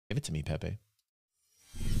it to me, Pepe.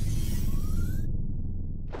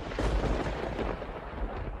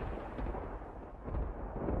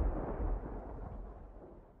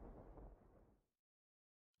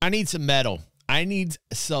 I need some metal. I need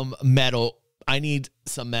some metal. I need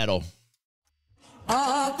some metal.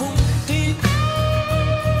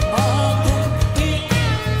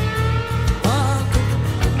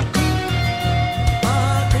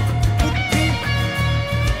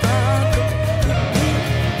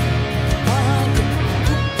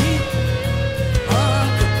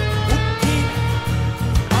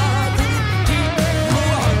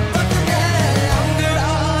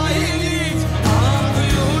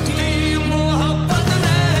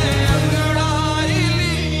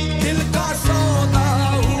 दिल का सौदा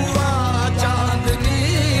हुआ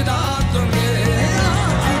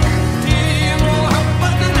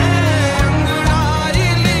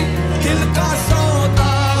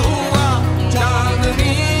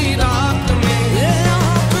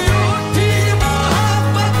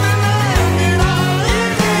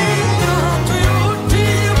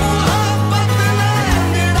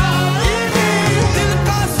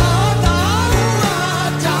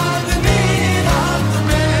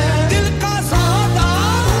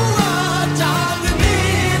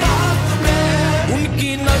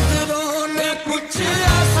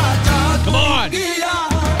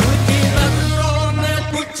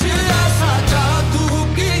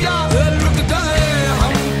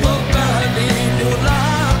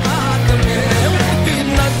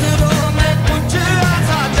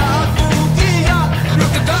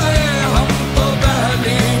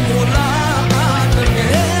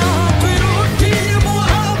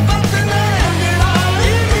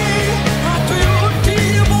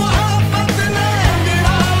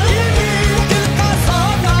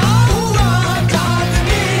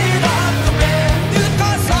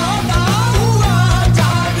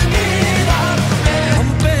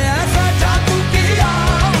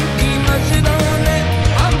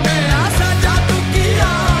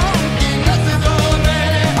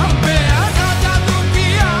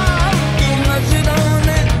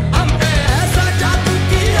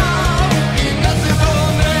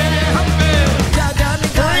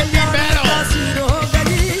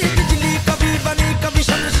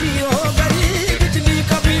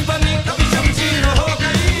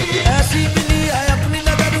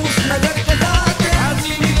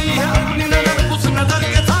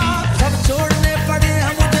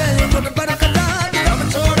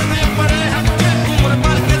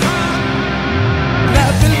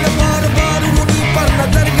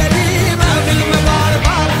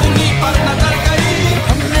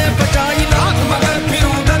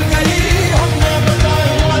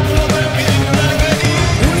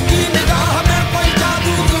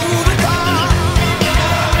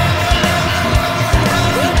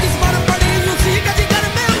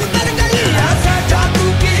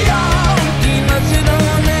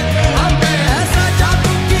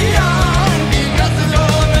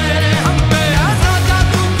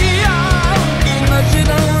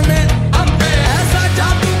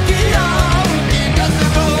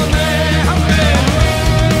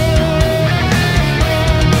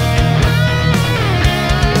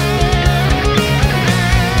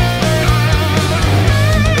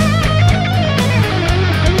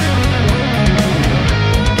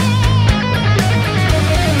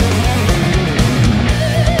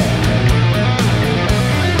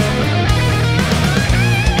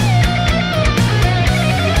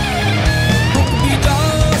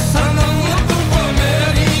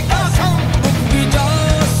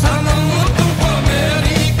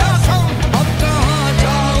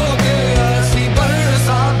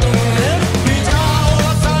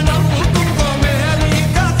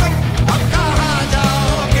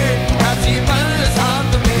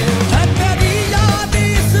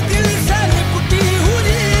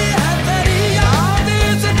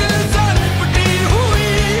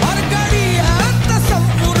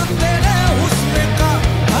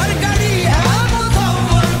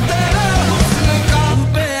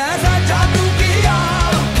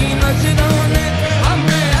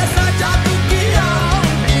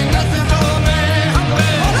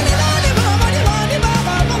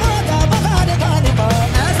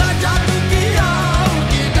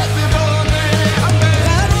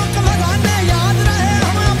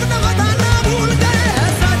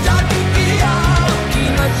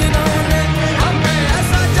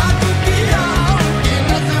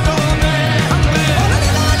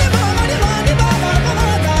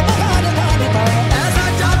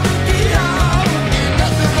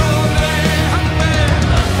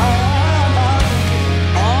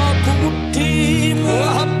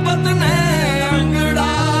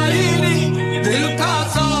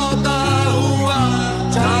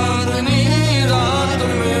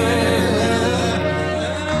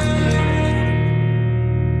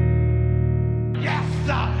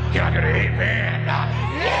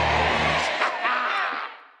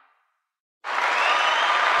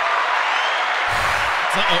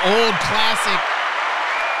It's like an old classic.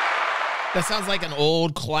 That sounds like an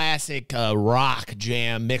old classic rock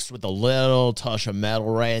jam mixed with a little touch of metal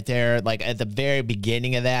right there. Like at the very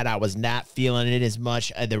beginning of that, I was not feeling it as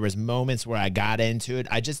much. There was moments where I got into it.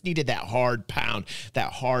 I just needed that hard pound,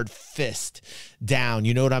 that hard fist down.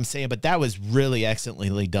 You know what I'm saying? But that was really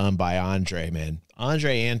excellently done by Andre, man.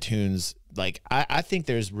 Andre Antunes. Like, I think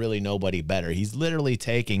there's really nobody better. He's literally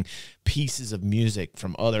taking pieces of music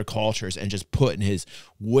from other cultures and just putting his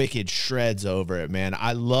wicked shreds over it, man.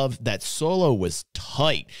 I love that solo was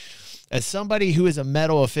tight. As somebody who is a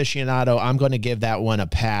metal aficionado, I'm going to give that one a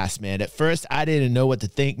pass, man. At first, I didn't know what to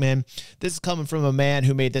think, man. This is coming from a man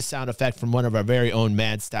who made this sound effect from one of our very own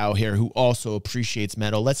Mad Style here, who also appreciates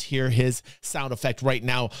metal. Let's hear his sound effect right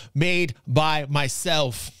now, made by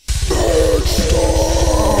myself.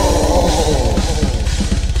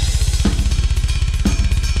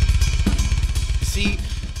 See,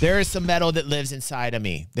 there is some metal that lives inside of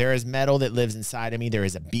me. There is metal that lives inside of me. There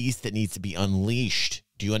is a beast that needs to be unleashed.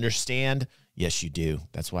 Do you understand? Yes, you do.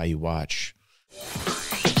 That's why you watch.